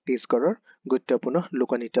হৈছে ছত্তীশগড়ৰ গুৰুত্বপূৰ্ণ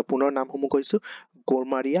লোকনৃত্য। পুনৰ নামসমূহ কৈছো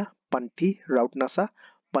গোৰমাৰিয়া, পান্থী, ৰাউতনাচা,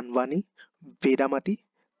 পানৱানী, ভেদামাটি,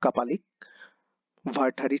 কাপালিক,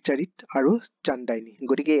 ভাৰথাৰী চাৰিত আৰু চান্দাইনী।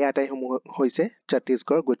 গতিকে এই আটাইসমূহ হৈছে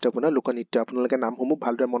ছত্তীশগড়ৰ গুৰুত্বপূৰ্ণ লোকনৃত্য। আপোনালোকে নামসমূহ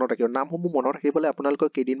ভালদৰে মনত ৰাখিব। নামসমূহ মনত ৰাখিবলৈ আপোনালোকৰ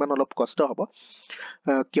কেইদিনমান অলপ কষ্ট হ'ব,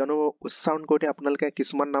 কিয়নো উচ্চাৰণ কৰোঁতে আপোনালোকে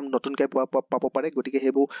কিছুমান নাম নতুনকৈ পাব পাৰে। গতিকে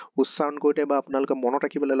সেইবোৰ উচ্চাৰণ কৰোঁতে বা আপোনালোকে মনত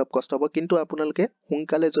ৰাখিবলৈ অলপ কষ্ট হ'ব, কিন্তু আপোনালোকে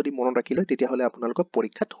সোনকালে যদি মনত ৰাখি লয় তেতিয়াহ'লে আপোনালোকৰ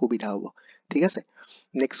পৰীক্ষাত সুবিধা হ'ব। ঠিক আছে।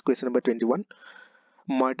 Next question number 21।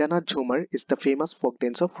 মাৰ্দানা ঝুমাৰ is the famous folk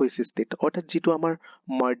dance of which state? অৰ্থাৎ যিটো আমাৰ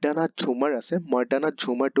মাৰ্দানা ঝুমাৰ আছে, মাৰ্দানা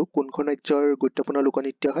ঝুমাৰটো কোনখন ৰাজ্যৰ গুৰুত্বপূৰ্ণ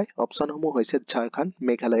লোকনৃত্য হয়? অপশ্যনসমূহ হৈছে ঝাৰখণ্ড,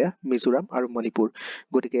 মেঘালয়, মিজোৰাম আৰু মণিপুৰ।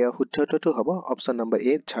 গতিকে শুদ্ধটো হ'ব অপশ্যন নম্বৰ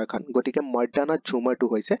এ, ঝাৰখণ্ড। গতিকে মাৰ্দানা ঝুমাৰটো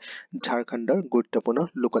হৈছে ঝাৰখণ্ডৰ গুৰুত্বপূৰ্ণ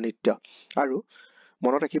লোকনৃত্য। আৰু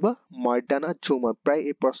মনত ৰাখিব মাৰ্দানা ঝুমাৰ, প্ৰায়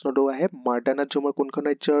এই প্ৰশ্নটো আহে, মাৰ্দানা ঝুমাৰ কোনখন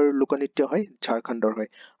ৰাজ্যৰ লোকনৃত্য হয়? ঝাৰখণ্ডৰ হয়।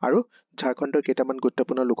 আৰু ঝাৰখণ্ডৰ কেইটামান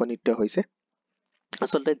গুৰুত্বপূৰ্ণ লোকনৃত্য হৈছে,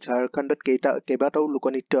 আচলতে ঝাৰখণ্ডত কেইবাটাও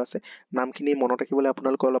লোকনৃত্য আছে। নামখিনি মনত ৰাখিবলৈ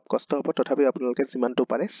আপোনালোকৰ অলপ কষ্ট হ'ব, তথাপিও আপোনালোকে যিমানটো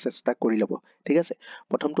পাৰে চেষ্টা কৰি ল'ব। ঠিক আছে।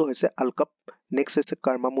 প্ৰথমটো হৈছে আলকাপ, নেক্সট হৈছে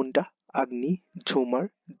কৰ্মা মুণ্ডা, আগ্নি, ঝুমাৰ,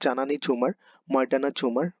 জানানী ঝুমাৰ, মাৰ্দানা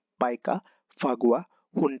ঝুমাৰ, পাইকা, ফাগুৱা,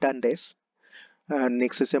 হুণ্ডান ডেন্স,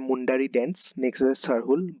 নেক্সট হৈছে মুণ্ডাৰী ডেন্স, নেক্সট হৈছে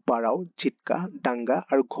চাৰহুল, বাৰাও, ঝিটকা, ডাংগা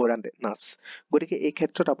আৰু ঘোঁৰা নাচ। গতিকে এই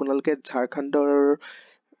ক্ষেত্ৰত আপোনালোকে ঝাৰখণ্ডৰ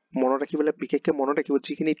মনত ৰাখিবলৈ বিশেষকৈ মনত ৰাখিব,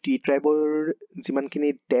 যিখিনি টি ট্ৰাইবৰ যিমানখিনি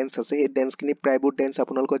ডেন্স আছে সেই ডেন্সখিনি প্ৰায়বোৰ ডেন্স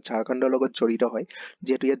আপোনালোকৰ ঝাৰখণ্ডৰ লগত জড়িত হয়,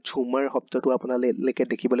 যিহেতু ইয়াত ঝুমাৰ শব্দটো আপোনালোকে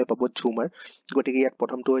দেখিবলৈ পাব, ঝুমাৰ। গতিকে ইয়াত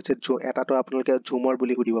প্ৰথমটো হৈছে এটাতো আপোনালোকে ঝুমৰ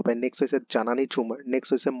বুলি সুধিব পাৰে, নেক্সট হৈছে জানানী ঝুমাৰ,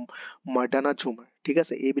 নেক্সট হৈছে মাৰ্দানা ঝুমাৰ। ঠিক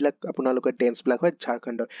আছে। এইবিলাক আপোনালোকৰ ডেন্সবিলাক হয়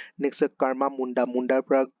ঝাৰখণ্ডৰ। নেক্সট হৈছে কৰ্মা মুণ্ডা, মুণ্ডাৰ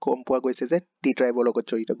পৰা গম পোৱা গৈছে যে টি ট্ৰাইবৰ লগত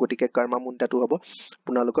জড়িত, গতিকে কৰ্মা মুণ্ডাটো হ'ব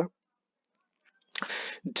আপোনালোকৰ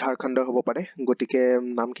ঝাৰখণ্ডৰ হ'ব পাৰে। গতিকে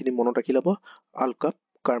নামখিনি মনত ৰাখি ল'ব, আলকাপ,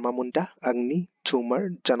 কৰ্মা মুণ্ডা, আগ্নি, ঝুমাৰ,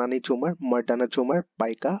 জানানী ঝুমাৰ, মাৰ্দানা ঝুমাৰ,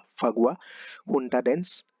 পাইকা, Phagua, Honda dance,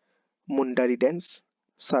 Mundari dance,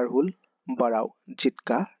 চাৰহুল, বাৰাও,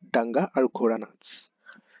 Jhitka, ডাংগা আৰু ঘোঁৰা নাচ।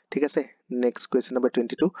 ঠিক আছে। Next question number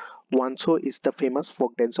 22। ৱানছো is the famous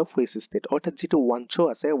folk dance of which state? অৰ্থাৎ যিটো ৱানছো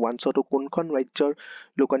আছে, ৱানছোটো কোনখন ৰাজ্যৰ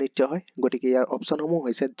লোকনৃত্য হয়? গতিকে ইয়াৰ অপশ্যনসমূহ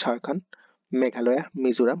হৈছে ঝাৰখণ্ড, মেঘালয়,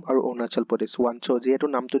 মিজোৰাম আৰু অৰুণাচল প্ৰদেশ। ৱানছো, যিহেতু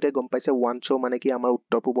নামটোতে গম পাইছে ৱানছো মানে কি আমাৰ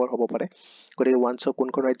উত্তৰ পূবৰ হ'ব পাৰে। গতিকে ৱানছো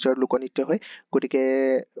কোনখন ৰাজ্যৰ লোকনৃত্য হয়? গতিকে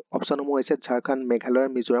অপশ্যনসমূহ হৈছে ঝাৰখণ্ড, মেঘালয়,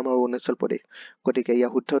 মিজোৰাম আৰু অৰুণাচল প্ৰদেশ। গতিকে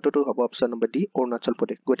ইয়াৰ শুদ্ধটো হ'ব option number D, Arunachal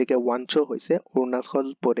Pradesh. গতিকে ৱানছো হৈছে অৰুণাচল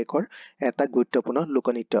প্ৰদেশৰ এটা গুৰুত্বপূৰ্ণ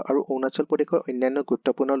লোকনৃত্য। আৰু অৰুণাচল প্ৰদেশৰ অন্যান্য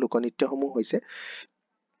গুৰুত্বপূৰ্ণ লোকনৃত্যসমূহ হৈছে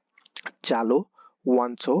চালো,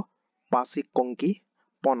 ৱানছো, পাচি কংকি,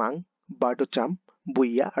 পনাং, বাৰডুচাম,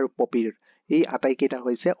 বুইয়া আৰু পপিৰ। এই আটাইকেইটা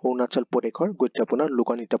হৈছে অৰুণাচল প্ৰদেশৰ গুৰুত্বপূৰ্ণ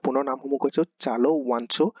লোকনৃত্য। পুনৰ নামসমূহ কৈছো চালো,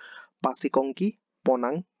 ৱানছো, পাচি কংকি,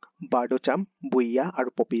 পনাং, বাৰডুচাম, বুইয়া আৰু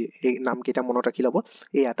পপিৰ। এই নামকেইটা মনত ৰাখি ল'ব।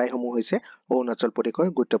 এই আটাইসমূহ হৈছে অৰুণাচল প্ৰদেশৰ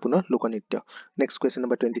গুৰুত্বপূৰ্ণ লোকনৃত্য। Next question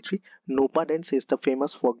number 23। নোপা dance is the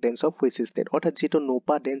famous folk dance of which state? অৰ্থাৎ যিটো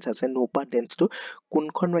নোপা ডেন্স আছে, নোপা ডেন্সটো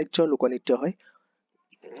কোনখন ৰাজ্যৰ লোকনৃত্য হয়?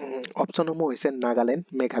 অপশ্যনসমূহ হৈছে নাগালেণ্ড,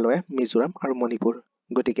 মেঘালয়, মিজোৰাম আৰু মণিপুৰ।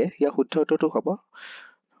 গতিকে ইয়াৰ শুদ্ধটো হ'ব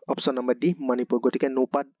অপশ্যন নম্বৰ ডি, মণিপুৰ। গতিকে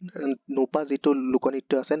নোপা যিটো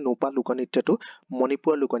লোকনৃত্য আছে, নোপা লোকনৃত্যটো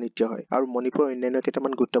মণিপুৰৰ লোকনৃত্য হয়। আৰু মণিপুৰৰ অন্যান্য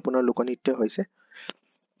কেইটামান গুৰুত্বপূৰ্ণ লোকনৃত্য হৈছে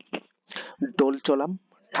দোলচলাম,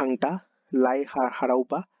 থাংটা, লাই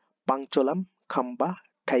হাৰাওবা, পাংচলাম, খাম্বা,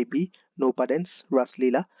 থাইবি, নোপা ডেন্স,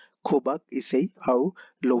 ৰাসলীলা, খোবাক, ইছেই আৰু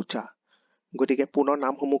লৌচা। গতিকে পুনৰ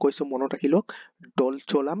নামসমূহ কৈছো, মনত ৰাখি লওক।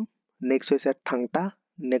 দোলচলাম, নেক্সট হৈছে থাংটা,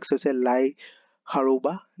 নেক্সট হৈছে লাই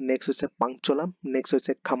হাৰোবা নেক্সট হৈছে পাংচলাম নেক্সট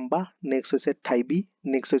হৈছে খাম্বা নেক্সট হৈছে থাইবি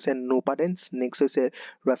নেক্সট হৈছে নোপাডেন্স নেক্সট হৈছে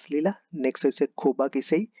ৰাসলীলা নেক্সট হৈছে খোবা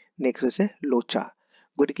কিচেই নেক্সট হৈছে লোচা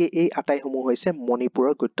গতিকে এই আটাইসমূহ হৈছে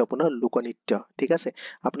মণিপুৰৰ গুৰুত্বপূৰ্ণ লোকনৃত্য ঠিক আছে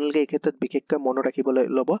আপোনালোকে এই ক্ষেত্ৰত বিশেষকৈ মনত ৰাখিবলৈ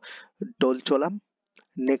ল'ব দলচলাম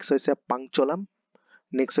নেক্সট হৈছে পাংচলাম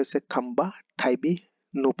নেক্সট হৈছে খাম্বা থাইবি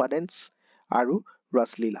নোপাডেন্স আৰু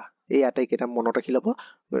ৰাসলীলা এই আটাইকেইটা মনত ৰাখি ল'ব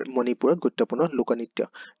মণিপুৰৰ গুৰুত্বপূৰ্ণ লোকনৃত্য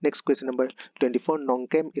next question number 24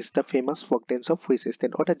 নংকেম is the famous folk dance of which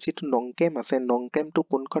state অৰ্থাৎ যিটো নংকেম আছে নংকেমটো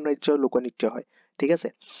কোনখন ৰাজ্যৰ লোকনৃত্য হয় ঠিক আছে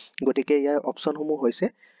গতিকে ইয়াৰ অপশ্যনসমূহ হৈছে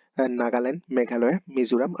নাগালেণ্ড মেঘালয়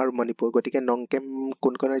মিজোৰাম আৰু মণিপুৰ গতিকে নংকেম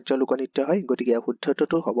কোনখন ৰাজ্যৰ লোকনৃত্য হয় গতিকে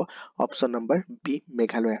শুদ্ধটো হ'ব অপশ্যন নম্বৰ বি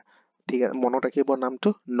মেঘালয় ঠিক আছে মনত ৰাখিব নামটো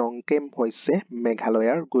নংকেম হৈছে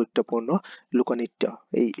মেঘালয়ৰ গুৰুত্বপূৰ্ণ লোকনৃত্য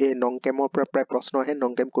এই নংকেমৰ পৰা প্ৰায় প্ৰশ্ন আহে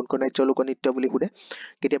নংকেম কোনখন ৰাজ্যৰ লোকনৃত্য বুলি সুধে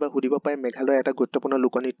কেতিয়াবা সুধিব পাৰে মেঘালয় এটা গুৰুত্বপূৰ্ণ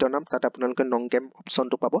লোকনৃত্যৰ নাম তাত আপোনালোকে নংকেম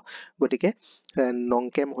অপশ্যনটো পাব গতিকে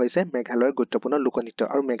নংকেম হৈছে মেঘালয়ৰ গুৰুত্বপূৰ্ণ লোকনৃত্য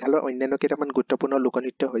আৰু মেঘালয়ৰ অন্যান্য কেইটামান গুৰুত্বপূৰ্ণ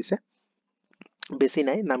লোকনৃত্য হৈছে বেছি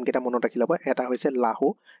নাই নামকেইটা মনত ৰাখি ল'ব এটা হৈছে লাহু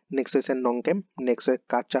নেক্সট হৈছে নংকেম নেক্সট হৈছে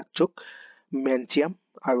কাচাচুক মেনচিয়াম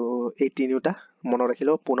আৰু এই তিনিটা মনত ৰাখি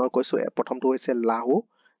ল'ব পুনৰ কৈছো প্ৰথমটো হৈছে লাহু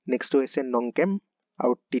নেক্সটটো হৈছে নংকেম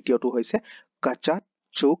আৰু তৃতীয়টো হৈছে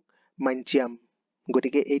কাচাচুক মেনচিয়াম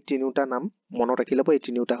গতিকে এই তিনিটা নাম মনত ৰাখি ল'ব এই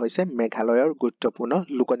তিনিটা হৈছে মেঘালয়ৰ গুৰুত্বপূৰ্ণ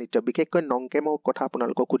লোকনৃত্য বিশেষকৈ নংকেমৰ কথা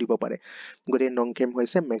আপোনালোকক সুধিব পাৰে গতিকে নংকেম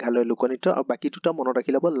হৈছে মেঘালয়ৰ লোকনৃত্য আৰু বাকী দুটা মনত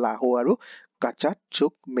ৰাখি ল'ব লাহু আৰু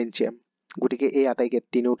কাচাচুক মেনচিয়াম গতিকে এই আটাইকে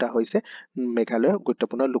তিনিটা হৈছে মেঘালয়ৰ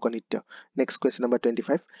গুৰুত্বপূৰ্ণ লোকনৃত্য next question number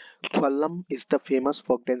 25 খোৱাল্লাম is the famous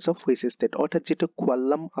folk dance of which state অৰ্থাৎ যিটো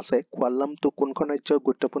খোৱাল্লাম আছে খোৱাল্লামটো কোনখন ৰাজ্যৰ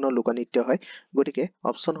গুৰুত্বপূৰ্ণ লোকনৃত্য হয় গতিকে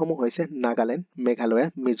অপশ্যনসমূহ হৈছে নাগালেণ্ড মেঘালয়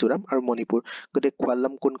মিজোৰাম আৰু মণিপুৰ গতিকে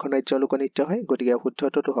খোৱাল্লাম কোনখন ৰাজ্যৰ লোকনৃত্য হয় গতিকে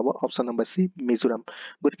শুদ্ধটো হ'ব অপশ্যন নম্বৰ চি মিজোৰাম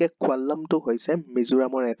গতিকে খোৱাল্লামটো হৈছে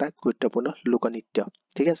মিজোৰামৰ এটা গুৰুত্বপূৰ্ণ লোকনৃত্য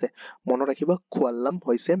ঠিক আছে মনত ৰাখিব খোৱাল্লাম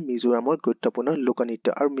হৈছে মিজোৰামৰ গুৰুত্বপূৰ্ণ লোকনৃত্য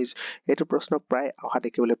আৰু এইটো প্ৰশ্ন প্ৰায় অহা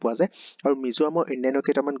দেখিবলৈ পোৱা যায় আৰু মিজোৰামৰ অন্যান্য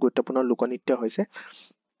কেইটামান গুৰুত্বপূৰ্ণ লোকনৃত্য হৈছে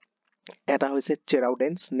এটা হৈছে চেৰাও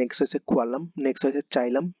ডেন্স নেক্সট হৈছে খোৱাল্লাম নেক্সট হৈছে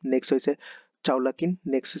চাইলাম নেক্সট হৈছে চাউলাকিন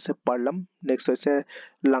নেক্সট হৈছে পাৰ্লাম নেক্সট হৈছে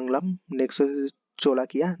লাংলাম নেক্সট হৈছে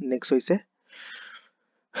চোলাকিয়া নেক্সট হৈছে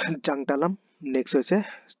জাংটালাম নেক্সট হৈছে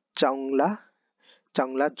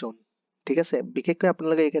চাংলা জোন ঠিক আছে বিশেষকৈ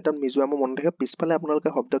আপোনালোকে এই ক্ষেত্ৰত মিজোৰামৰ মনত ৰাখিব পিছফালে আপোনালোকে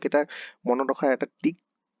শব্দকেইটাৰ মনত ৰখাৰ এটা টিক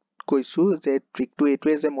কৈছো যে ট্ৰিকটো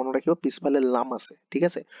এইটোৱে যে মনত ৰাখিব পিছফালে লাম আছে ঠিক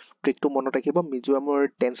আছে ট্ৰিকটো মনত ৰাখিব মিজোৰামৰ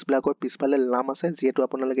টেন্স বিলাকৰ পিছফালে লাম আছে যিহেতু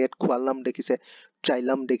আপোনালোকে ইয়াত খোৱাল্লাম দেখিছে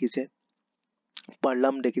চাইলাম দেখিছে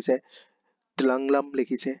পাৰ্লাম দেখিছে ত্লাংলাম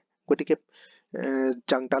দেখিছে গতিকে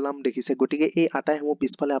জাংটালাম দেখিছে গতিকে এই আটাইসমূহ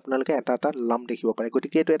পিছফালে আপোনালোকে এটা এটা লাম দেখিব পাৰে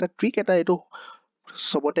গতিকে এইটো এটা ট্ৰিক এটা এইটো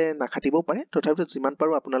সবতে নাখাটিবও পাৰে তথাপিও যিমান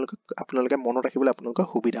পাৰো আপোনালোকে মনত ৰাখিবলৈ আপোনালোকৰ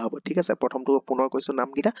সুবিধা হ'ব ঠিক আছে প্ৰথমটো পুনৰ কৈছো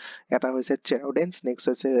নামকেইটা এটা হৈছে চেৰাও ডেন্স নেক্সট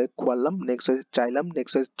হৈছে খোৱাল্লাম নেক্সট হৈছে চাইলাম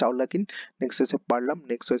নেক্সট হৈছে চাউলাকিন নেক্সট হৈছে পাৰ্লাম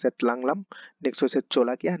নেক্সট হৈছে ত্লাংলাম নেক্সট হৈছে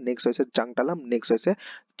চোলাকিয়া নেক্সট হৈছে জাংটালাম নেক্সট হৈছে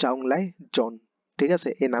চাংলাই জন ঠিক আছে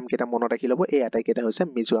এই নামকেইটা মনত ৰাখি ল'ব এই আটাইকেইটা হৈছে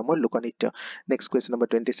মিজোৰামৰ লোকনৃত্য next question number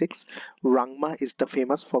 26 ৰাংমা is the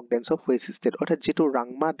famous folk dance of which state অৰ্থাৎ যিটো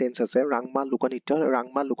ৰাংমা ডেন্স আছে ৰাংমা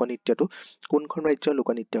লোকনৃত্যটো কোনখন ৰাজ্যৰ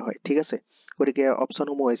লোকনৃত্য হয় ঠিক আছে গতিকে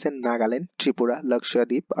অপশ্যনসমূহ হৈছে নাগালেণ্ড ত্ৰিপুৰা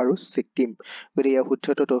লক্ষদ্বীপ আৰু ছিকিম গতিকে ইয়াৰ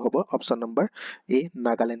শুদ্ধটো হ'ব অপশ্যন নম্বৰ এ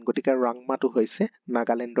নাগালেণ্ড গতিকে ৰাংমাটো হৈছে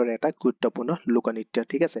নাগালেণ্ডৰ এটা গুৰুত্বপূৰ্ণ লোকনৃত্য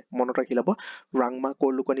ঠিক আছে মনত ৰাখি ল'ব ৰাংমা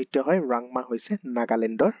ক'ৰ লোকনৃত্য হয় ৰাংমা হৈছে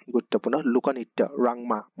নাগালেণ্ডৰ গুৰুত্বপূৰ্ণ লোকনৃত্য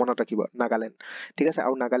ৰাংমা মনত ৰাখিব নাগালেণ্ড ঠিক আছে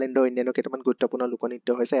আৰু নাগালেণ্ডৰ অন্যান্য কেইটামান গুৰুত্বপূৰ্ণ লোকনৃত্য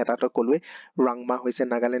হৈছে এটাটো ক'লোৱে ৰাংমা হৈছে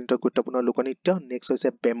নাগালেণ্ডৰ গুৰুত্বপূৰ্ণ লোকনৃত্য নেক্সট হৈছে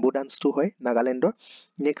বেম্বু ডান্সটো হয় নাগালেণ্ডৰ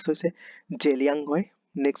নেক্সট হৈছে জেলিয়াং হয়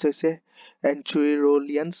নেক্সট হৈছে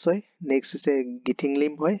এনচুইৰলিয়ানছ হয় নেক্সট হৈছে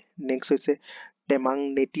গিথিংলিম হয় নেক্সট হৈছে টেমাং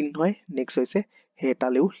নেটিন হয় নেক্সট হৈছে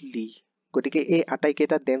হেটালেউ লি গতিকে এই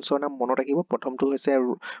আটাইকেইটা ডেন্সৰ নাম মনত ৰাখিব প্ৰথমটো হৈছে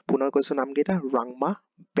পুনৰ কৈছো নামকেইটা ৰাংমা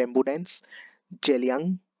বেম্বু ডেন্স জেলিয়াং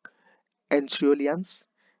এনচুইৰলিয়ানছ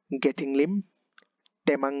গেথিংলিম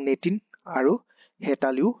টেমাং নেটিন আৰু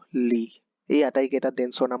হেটালেউ লি এই আটাইকেইটা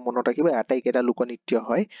ডেন্সৰ নাম মনত ৰাখিব আটাইকেইটা লোকনৃত্য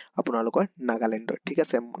হয় আপোনালোকৰ নাগালেণ্ডৰ ঠিক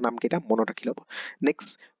আছে নামকেইটা মনত ৰাখি ল'ব next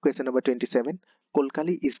question number 27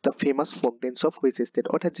 কলকালি is the famous folk dance of which state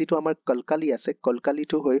অৰ্থাৎ যিটো আমাৰ কলকালি আছে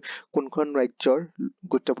কলকালিটো হৈ কোনখন ৰাজ্যৰ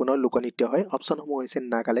গুৰুত্বপূৰ্ণ লোকনৃত্য হয় অপশ্যনসমূহ হৈছে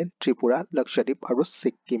নাগালেণ্ড ত্ৰিপুৰা লক্ষদ্বীপ আৰু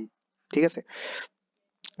ছিকিম ঠিক আছে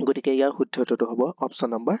গতিকে ইয়াৰ শুদ্ধটো হ'ব অপশ্যন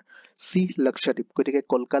নম্বৰ চি লক্ষদ্বীপ গতিকে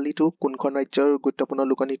কলকালিটো কোনখন ৰাজ্যৰ গুৰুত্বপূৰ্ণ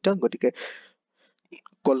লোকনৃত্য গতিকে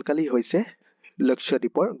কলকালি হৈছে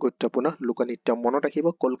লক্ষদ্বীপৰ গুৰুত্বপূৰ্ণ লোকনৃত্য মনত ৰাখিব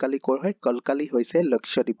কলকালি ক'ৰ হয় কলকালি হৈছে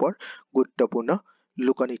লক্ষদ্বীপৰ গুৰুত্বপূৰ্ণ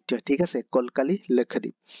লোকনৃত্য ঠিক আছে কলকালি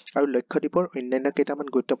লক্ষদ্বীপ আৰু লক্ষদ্বীপৰ অন্যান্য কেইটামান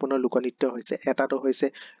গুৰুত্বপূৰ্ণ লোকনৃত্য হৈছে এটাটো হৈছে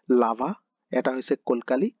লাভা এটা হৈছে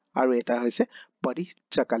কলকালি আৰু এটা হৈছে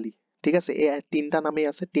পৰিচাকালি ঠিক আছে এই তিনটা নামেই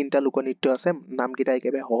আছে তিনটা লোকনৃত্য আছে নামকেইটা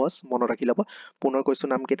একেবাৰে সহজ মনত ৰাখি ল'ব পুনৰ কৈছো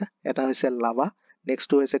নামকেইটা এটা হৈছে লাভা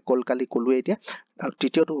নেক্সটটো হৈছে কলকালি কলোৱে এতিয়া আৰু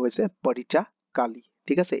তৃতীয়টো হৈছে পৰিচাকালি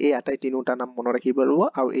ঠিক আছে এই আটাই তিনিটা নাম মনত ৰাখিব লাগিব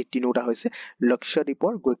আৰু এই তিনিটা হৈছে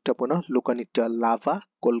লক্ষদ্বীপৰ গুৰুত্বপূৰ্ণ লোকনৃত্য লাভা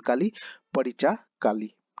কলকালি পৰিচাকালি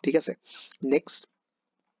ঠিক আছে নেক্সট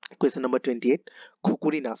Question number 28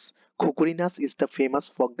 খুকুৰি নাচ খুকুৰি নাচ is the famous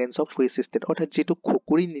folk dance of which state অৰ্থাৎ যেটো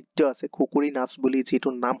খুকুৰি নৃত্য আছে খুকুৰি নাচ বুলি যেটো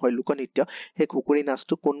নাম হয় লোকনৃত্য সেই খুকুৰি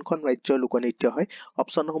নাচটো কোনখন ৰাজ্যৰ লোকনৃত্য হয়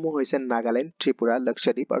অপচনসমূহ হৈছে নাগালেণ্ড ত্ৰিপুৰা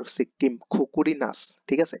লক্ষদ্বীপ আৰু সিক্কিম খুকুৰি নাচ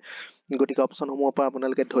ঠিক আছে গতিকে অপচনসমূহৰ পৰা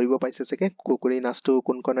আপোনালোকে ধৰিব পাইছে যে খুকুৰি নাচটো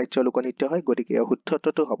কোনখন ৰাজ্যৰ লোকনৃত্য হয় গতিকে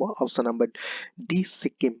শুদ্ধটো হ'ব অপচন নম্বৰ ডি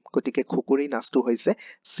সিক্কিম গতিকে খুকুৰি নাচটো হৈছে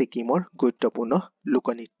সিক্কিমৰ গুৰুত্বপূৰ্ণ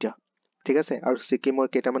লোকনৃত্য ঠিক আছে আৰু সিকিমৰ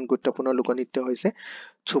কেইটামান গুৰুত্বপূৰ্ণ লোকনৃত্য হৈছে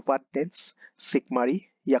ছুপাত ডেন্স সিকমাৰি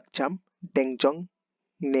ইয়াকচাম ডেংজং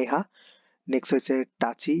নেহা নেক্সট হৈছে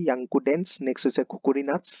টাচি ইয়াংকু ডেন্স নেক্সট হৈছে খুকুৰি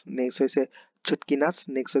নাচ নেক্সট হৈছে চুটকি নাচ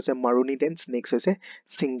নেক্সট হৈছে মাৰুনি ডেন্স নেক্সট হৈছে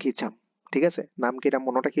সিংঘিচাম ঠিক আছে নামকেইটা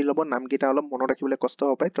মনত ৰাখি ল'ব নামকেইটা অলপ মনত ৰাখিবলৈ কষ্ট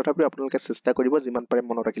হ'ব পাৰে তথাপিও আপোনালোকে চেষ্টা কৰিব যিমান পাৰে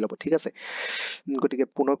মনত ৰাখি ল'ব ঠিক আছে গতিকে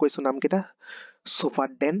পুনৰ কৈছো নামকেইটা ছুপাত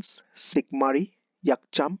ডেন্স সিকমাৰি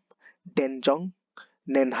ইয়াকচাম ডেংজং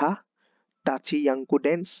নেনহা টাচি ইয়াংকু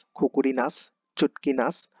ডেন্স খুকুৰি নাচ চুটকি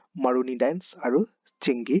নাচ মাৰুনি ডেন্স আৰু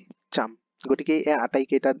চিংগি চাম গতিকে এই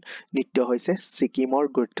আটাইকেইটা নৃত্য হৈছে সিকিমৰ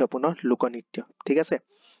গুৰুত্বপূৰ্ণ লোকনৃত্য ঠিক আছে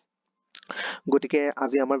গতিকে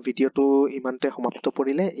আজি আমাৰ ভিডিওটো ইমানতে সমাপ্ত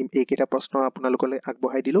কৰিলে এইকেইটা প্ৰশ্ন আপোনালোকলৈ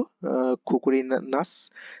আগবঢ়াই দিলো খুকুৰি নাচ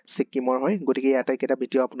সিকিমৰ হয় গতিকে এই আটাইকেইটা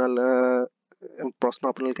ভিডিও প্ৰশ্ন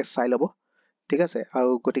আপোনালোকে চাই ল'ব ঠিক আছে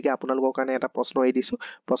আৰু গতিকে আপোনালোকৰ কাৰণে এটা প্ৰশ্ন এই দিছো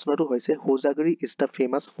প্ৰশ্নটো হৈছে হোজাগুৰি is the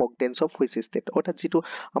famous folk dance of which state অৰ্থাৎ যেটো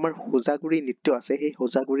আমাৰ হোজাগুৰি নৃত্য আছে সেই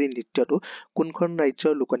হোজাগুৰি নৃত্যটো কোনখন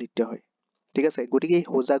ৰাজ্যৰ লোকনৃত্য হয় ঠিক আছে গতিকে এই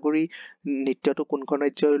হোজাগুৰি নৃত্যটো কোনখন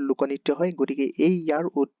ৰাজ্যৰ লোকনৃত্য হয় গতিকে এই ইয়াৰ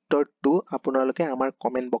উত্তৰটো আপোনালোকে আমাৰ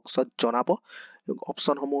কমেন্ট বক্সত জনাব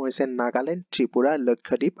অপচনসমূহ হৈছে নাগালেণ্ড ত্ৰিপুৰা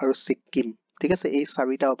লক্ষদ্বীপ আৰু সিক্কিম ঠিক আছে এই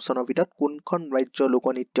চাৰিটা অপচনৰ ভিতৰত কোনখন ৰাজ্যৰ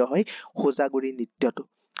লোকনৃত্য হয় হোজাগুৰি নৃত্যটো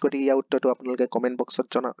গতিকে ইয়াৰ উত্তৰটো আপোনালোকে কমেন্ট বক্সত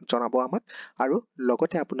জনাব আমাক আৰু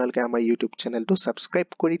লগতে আপোনালোকে আমাৰ ইউটিউব চেনেলটো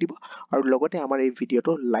সাবস্ক্ৰাইব কৰি দিব আৰু লগতে আমাৰ এই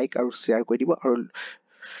ভিডিওটো লাইক আৰু শেয়াৰ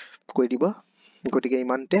কৰি দিব গতিকে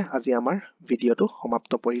ইমানতে আজি আমাৰ ভিডিওটো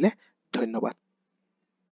সমাপ্ত কৰিলে ধন্যবাদ